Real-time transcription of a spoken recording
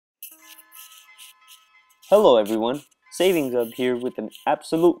Hello everyone, Savings Hub here with an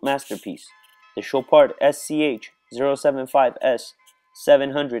absolute masterpiece, the Chopard SCH075S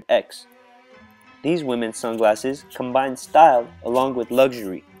 700X. These women's sunglasses combine style along with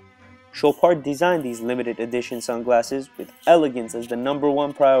luxury. Chopard designed these limited edition sunglasses with elegance as the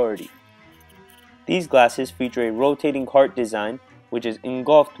 #1 priority. These glasses feature a rotating heart design which is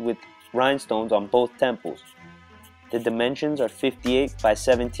engulfed with rhinestones on both temples. The dimensions are 58 by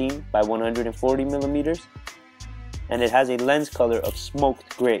 17 by 140 millimeters, and it has a lens color of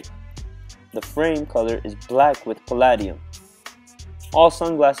smoked gray. The frame color is black with palladium. All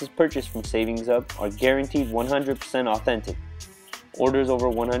sunglasses purchased from Savings Hub are guaranteed 100% authentic. Orders over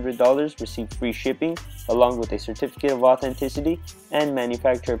 $100 receive free shipping along with a certificate of authenticity and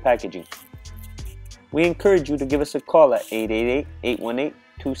manufacturer packaging. We encourage you to give us a call at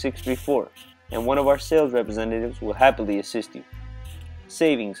 888-818-2634 and one of our sales representatives will happily assist you.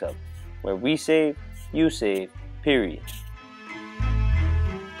 Savings Hub, where we save, you save, period.